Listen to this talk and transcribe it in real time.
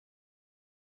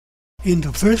In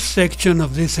the first section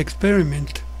of this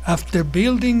experiment, after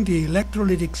building the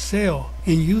electrolytic cell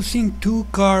and using 2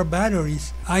 car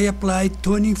batteries, I applied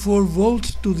 24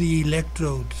 volts to the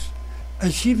electrodes,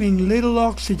 achieving little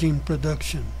oxygen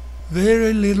production.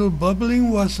 Very little bubbling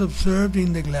was observed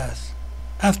in the glass.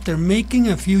 After making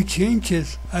a few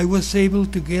changes, I was able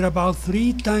to get about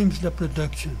 3 times the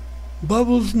production.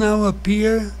 Bubbles now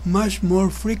appear much more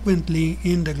frequently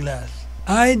in the glass.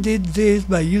 I did this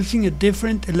by using a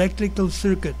different electrical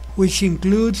circuit, which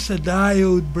includes a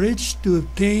diode bridge to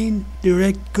obtain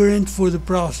direct current for the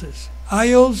process.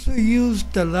 I also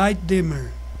used a light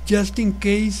dimmer, just in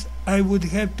case I would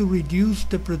have to reduce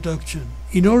the production.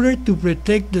 In order to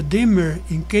protect the dimmer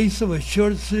in case of a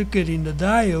short circuit in the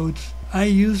diodes, I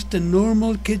used a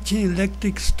normal kitchen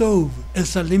electric stove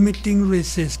as a limiting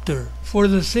resistor. For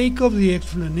the sake of the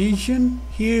explanation,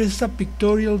 here is a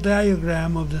pictorial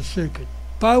diagram of the circuit.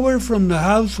 Power from the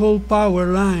household power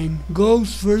line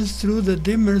goes first through the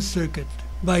dimmer circuit.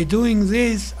 By doing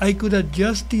this, I could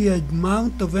adjust the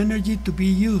amount of energy to be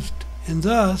used, and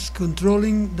thus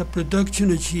controlling the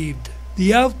production achieved.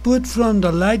 The output from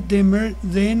the light dimmer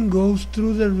then goes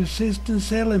through the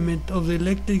resistance element of the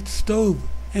electric stove,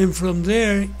 and from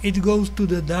there it goes to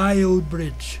the diode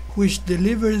bridge, which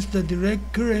delivers the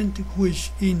direct current, which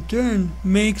in turn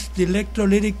makes the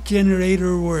electrolytic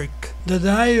generator work. The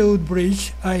diode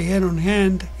bridge I had on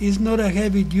hand is not a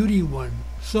heavy-duty one,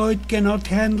 so it cannot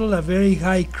handle a very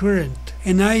high current,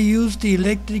 and I used the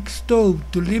electric stove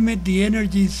to limit the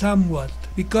energy somewhat.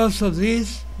 Because of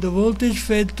this, the voltage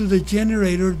fed to the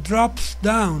generator drops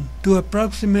down to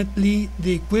approximately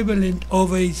the equivalent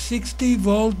of a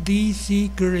 60-volt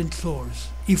DC current source.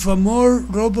 If a more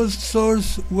robust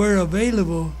source were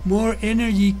available, more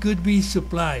energy could be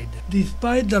supplied.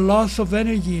 Despite the loss of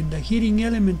energy in the heating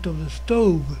element of the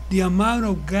stove, the amount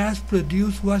of gas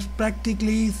produced was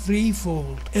practically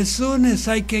threefold. As soon as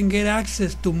I can get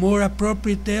access to more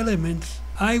appropriate elements,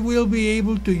 I will be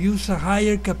able to use a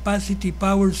higher capacity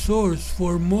power source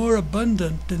for more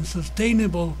abundant and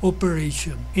sustainable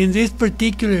operation. In this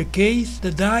particular case, the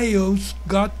diodes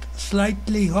got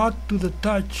slightly hot to the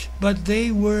touch, but they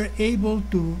were able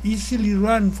to easily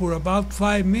run for about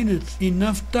 5 minutes,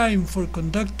 enough time for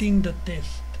conducting the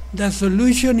test. The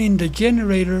solution in the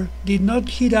generator did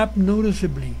not heat up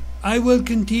noticeably. I will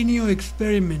continue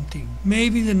experimenting.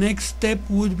 Maybe the next step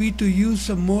would be to use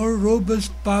a more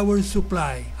robust power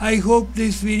supply. I hope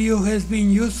this video has been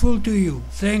useful to you.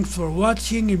 Thanks for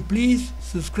watching and please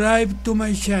subscribe to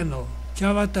my channel.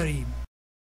 Chava Tarim.